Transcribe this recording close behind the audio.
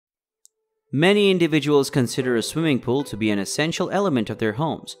Many individuals consider a swimming pool to be an essential element of their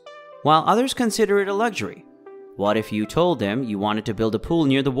homes, while others consider it a luxury. What if you told them you wanted to build a pool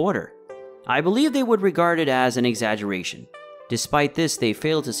near the water? I believe they would regard it as an exaggeration. Despite this, they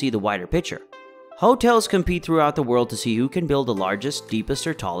fail to see the wider picture. Hotels compete throughout the world to see who can build the largest, deepest,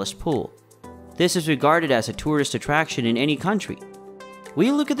 or tallest pool. This is regarded as a tourist attraction in any country.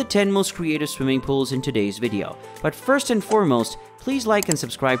 We'll look at the 10 most creative swimming pools in today's video, but first and foremost, please like and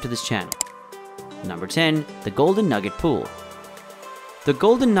subscribe to this channel. Number 10. The Golden Nugget Pool. The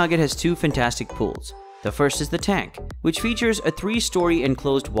Golden Nugget has two fantastic pools. The first is the Tank, which features a 3-story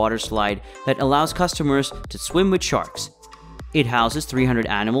enclosed water slide that allows customers to swim with sharks. It houses 300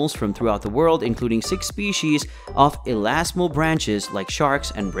 animals from throughout the world, including 6 species of elasmobranchs like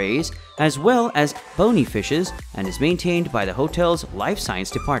sharks and rays, as well as bony fishes, and is maintained by the hotel's life science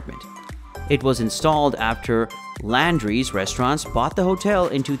department. It was installed after Landry's Restaurants bought the hotel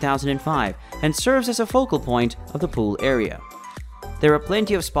in 2005 and serves as a focal point of the pool area. There are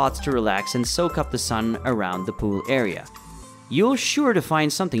plenty of spots to relax and soak up the sun around the pool area. You're sure to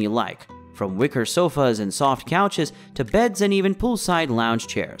find something you like, from wicker sofas and soft couches to beds and even poolside lounge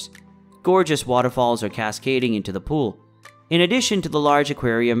chairs. Gorgeous waterfalls are cascading into the pool, in addition to the large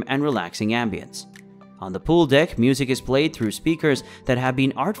aquarium and relaxing ambience. On the pool deck, music is played through speakers that have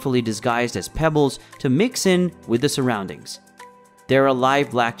been artfully disguised as pebbles to mix in with the surroundings. There are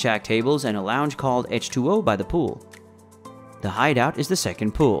live blackjack tables and a lounge called H2O by the pool. The Hideout is the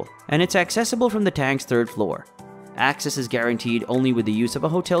second pool, and it's accessible from the tank's 3rd floor. Access is guaranteed only with the use of a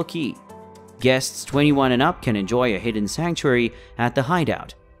hotel key. Guests 21 and up can enjoy a hidden sanctuary at the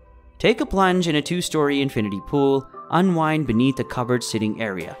Hideout. Take a plunge in a 2-story infinity pool, unwind beneath a covered sitting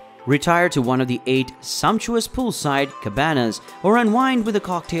area, retire to one of the 8 sumptuous poolside cabanas, or unwind with a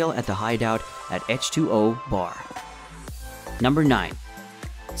cocktail at the Hideout at H2O Bar. Number 9.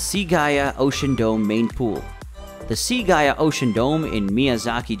 Seagaya Ocean Dome Main Pool. The Seagaya Ocean Dome in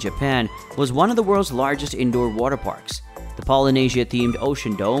Miyazaki, Japan, was one of the world's largest indoor water parks. The Polynesia-themed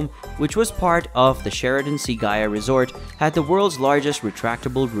Ocean Dome, which was part of the Sheraton Seagaya Resort, had the world's largest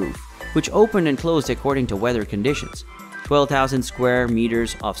retractable roof, which opened and closed according to weather conditions. 12,000 square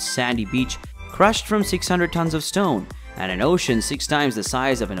meters of sandy beach crushed from 600 tons of stone, and an ocean 6 times the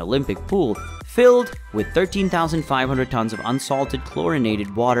size of an Olympic pool filled with 13,500 tons of unsalted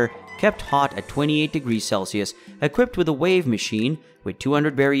chlorinated water kept hot at 28 degrees Celsius, equipped with a wave machine with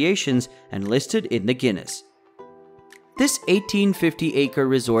 200 variations and listed in the Guinness. This 1850-acre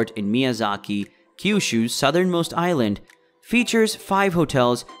resort in Miyazaki, Kyushu's southernmost island, features 5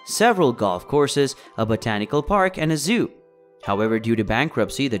 hotels, several golf courses, a botanical park, and a zoo. However, due to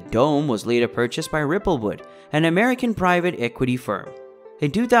bankruptcy, the dome was later purchased by Ripplewood, an American private equity firm, in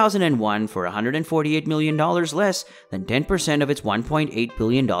 2001 for $148 million less than 10% of its $1.8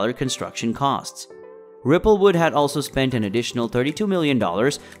 billion construction costs. Ripplewood had also spent an additional $32 million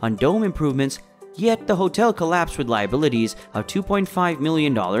on dome improvements, yet the hotel collapsed with liabilities of $2.5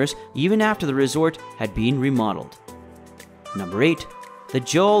 million even after the resort had been remodeled. Number 8. The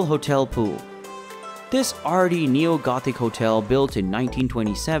Joel Hotel Pool. This arty neo-Gothic hotel built in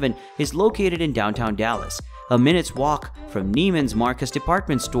 1927 is located in downtown Dallas, a minute's walk from Neiman's Marcus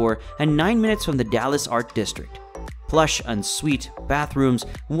department store and 9 minutes from the Dallas Art District. Plush ensuite bathrooms,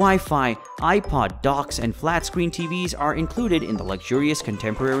 Wi-Fi, iPod docks, and flat-screen TVs are included in the luxurious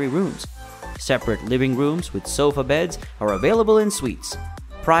contemporary rooms. Separate living rooms with sofa beds are available in suites.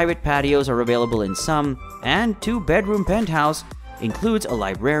 Private patios are available in some, and 2-bedroom penthouse includes a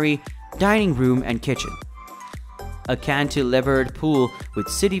library, dining room, and kitchen. A cantilevered pool with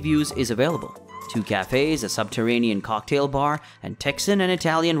city views is available. 2 cafes, a subterranean cocktail bar, and Texan and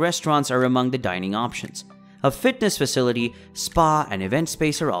Italian restaurants are among the dining options. A fitness facility, spa, and event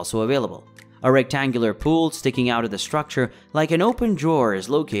space are also available. A rectangular pool sticking out of the structure like an open drawer is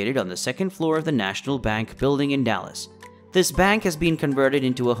located on the 2nd floor of the National Bank building in Dallas. This bank has been converted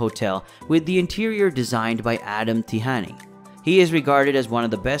into a hotel with the interior designed by Adam Tihany. He is regarded as one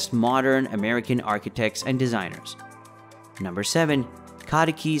of the best modern American architects and designers. Number 7.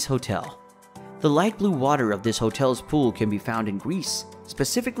 Kadikis Hotel. The light blue water of this hotel's pool can be found in Greece,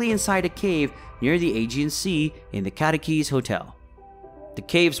 specifically inside a cave near the Aegean Sea in the Kadikis Hotel. The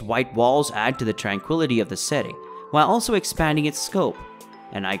cave's white walls add to the tranquility of the setting, while also expanding its scope.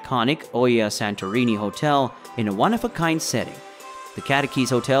 An iconic Oia Santorini hotel in a one-of-a-kind setting. The Kadikis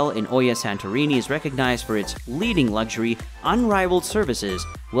Hotel in Oia Santorini is recognized for its leading luxury, unrivaled services,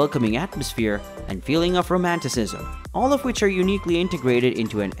 welcoming atmosphere, and feeling of romanticism, all of which are uniquely integrated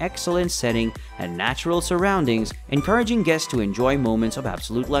into an excellent setting and natural surroundings, encouraging guests to enjoy moments of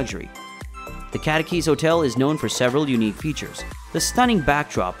absolute luxury. The Kadikis Hotel is known for several unique features. The stunning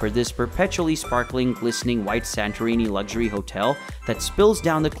backdrop for this perpetually sparkling, glistening white Santorini luxury hotel that spills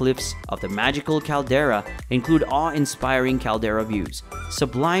down the cliffs of the magical caldera include awe-inspiring caldera views,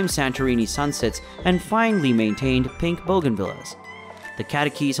 sublime Santorini sunsets, and finely maintained pink bougainvillas. The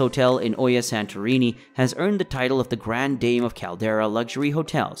Cadiqués Hotel in Oya, Santorini has earned the title of the Grand Dame of Caldera luxury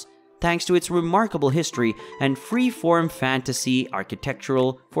hotels, thanks to its remarkable history and free-form fantasy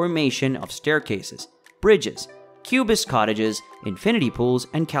architectural formation of staircases, bridges, cubist cottages, infinity pools,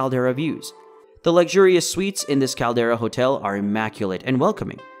 and caldera views. The luxurious suites in this caldera hotel are immaculate and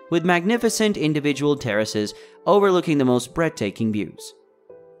welcoming, with magnificent individual terraces overlooking the most breathtaking views.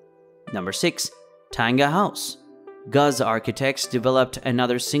 Number 6. Tanga House. Guz Architects developed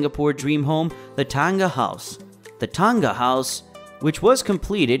another Singapore dream home, the Tanga House. The Tanga House, which was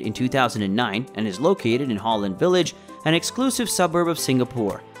completed in 2009 and is located in Holland Village, an exclusive suburb of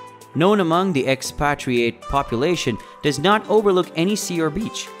Singapore, known among the expatriate population, does not overlook any sea or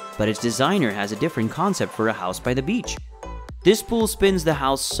beach, but its designer has a different concept for a house by the beach. This pool spins the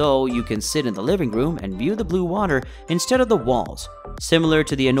house so you can sit in the living room and view the blue water instead of the walls, similar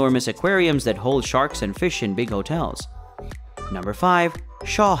to the enormous aquariums that hold sharks and fish in big hotels. Number 5.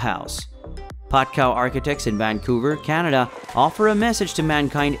 Shaw House. Patcow Architects in Vancouver, Canada offer a message to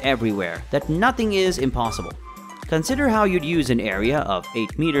mankind everywhere that nothing is impossible. Consider how you'd use an area of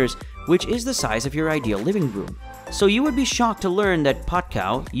 8 meters, which is the size of your ideal living room. So you would be shocked to learn that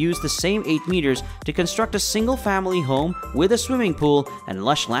Patcow used the same 8 meters to construct a single-family home with a swimming pool and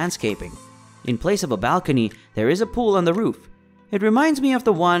lush landscaping. In place of a balcony, there is a pool on the roof. It reminds me of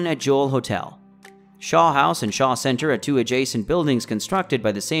the one at Joel Hotel. Shaw House and Shaw Center are two adjacent buildings constructed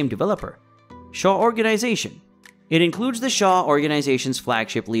by the same developer. Shaw Organization. It includes the Shaw Organization's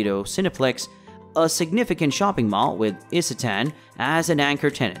flagship Lido Cineplex, a significant shopping mall with Isetan as an anchor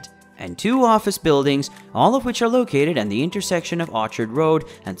tenant, and 2 office buildings, all of which are located at the intersection of Orchard Road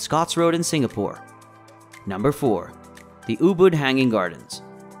and Scotts Road in Singapore. Number 4. The Ubud Hanging Gardens.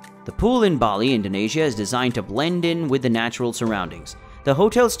 The pool in Bali, Indonesia is designed to blend in with the natural surroundings. The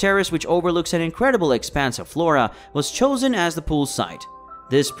hotel's terrace, which overlooks an incredible expanse of flora, was chosen as the pool site.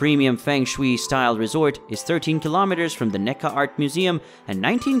 This premium Feng Shui-style resort is 13 kilometers from the Neka Art Museum and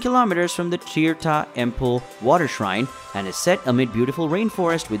 19 kilometers from the Tirta Empul Water Shrine and is set amid beautiful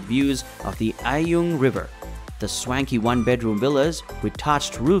rainforest with views of the Ayung River. The swanky one-bedroom villas with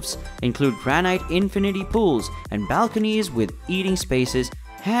touched roofs include granite infinity pools and balconies with eating spaces,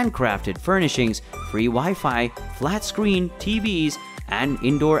 handcrafted furnishings, free Wi-Fi, flat-screen TVs, and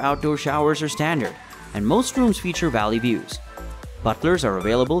indoor-outdoor showers are standard, and most rooms feature valley views. Butlers are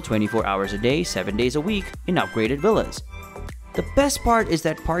available 24 hours a day, 7 days a week in upgraded villas. The best part is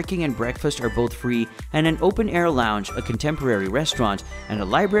that parking and breakfast are both free, and an open-air lounge, a contemporary restaurant, and a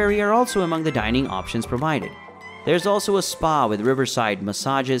library are also among the dining options provided. There's also a spa with riverside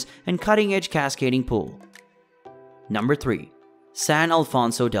massages and cutting-edge cascading pool. Number 3. San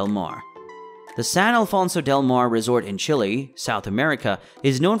Alfonso del Mar. The San Alfonso del Mar resort in Chile, South America,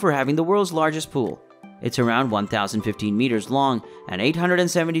 is known for having the world's largest pool. It's around 1,015 meters long and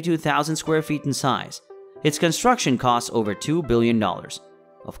 872,000 square feet in size. Its construction costs over $2 billion.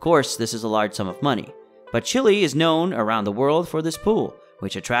 Of course, this is a large sum of money, but Chile is known around the world for this pool,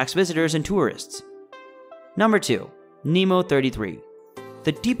 which attracts visitors and tourists. Number 2. Nemo 33.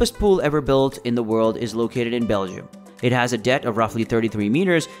 The deepest pool ever built in the world is located in Belgium. It has a depth of roughly 33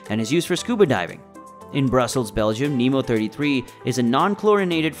 meters and is used for scuba diving. In Brussels, Belgium, Nemo 33 is a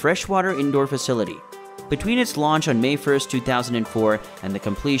non-chlorinated freshwater indoor facility. Between its launch on May 1, 2004 and the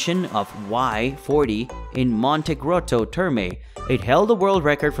completion of Y40 in Monte Grotto, Terme, it held the world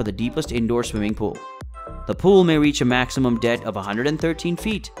record for the deepest indoor swimming pool. The pool may reach a maximum depth of 113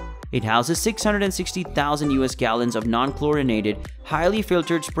 feet. It houses 660,000 US gallons of non-chlorinated, highly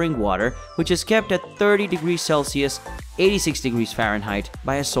filtered spring water, which is kept at 30 degrees Celsius, 86 degrees Fahrenheit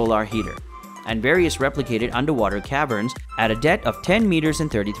by a solar heater, and various replicated underwater caverns at a depth of 10 meters and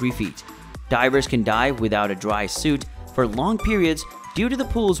 33 feet. Divers can dive without a dry suit for long periods due to the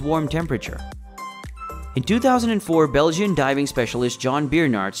pool's warm temperature. In 2004, Belgian diving specialist John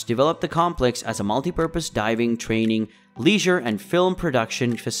Biernaerts developed the complex as a multi-purpose diving, training, leisure, and film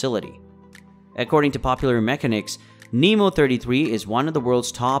production facility. According to Popular Mechanics, Nemo 33 is one of the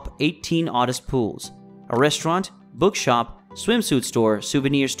world's top 18 oddest pools. A restaurant, bookshop, swimsuit store,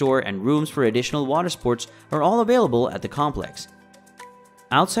 souvenir store, and rooms for additional water sports are all available at the complex.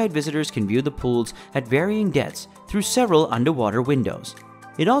 Outside visitors can view the pools at varying depths through several underwater windows.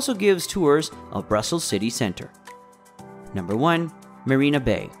 It also gives tours of Brussels city center. Number 1. Marina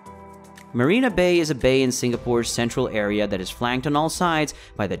Bay. Marina Bay is a bay in Singapore's central area that is flanked on all sides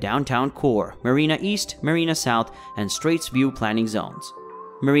by the downtown core, Marina East, Marina South, and Straits View planning zones.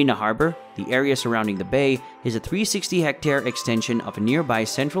 Marina Harbour, the area surrounding the bay, is a 360-hectare extension of a nearby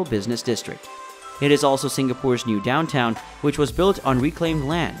central business district. It is also Singapore's new downtown, which was built on reclaimed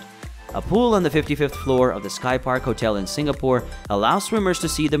land. A pool on the 55th floor of the Sky Park Hotel in Singapore allows swimmers to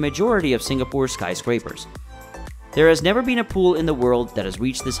see the majority of Singapore's skyscrapers. There has never been a pool in the world that has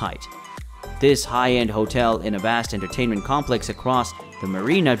reached this height. This high-end hotel in a vast entertainment complex across the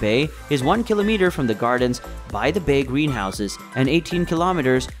Marina Bay is 1 kilometer from the gardens by the Bay greenhouses and 18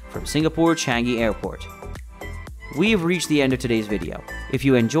 kilometers from Singapore Changi Airport. We've reached the end of today's video. If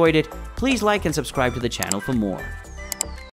you enjoyed it, please like and subscribe to the channel for more.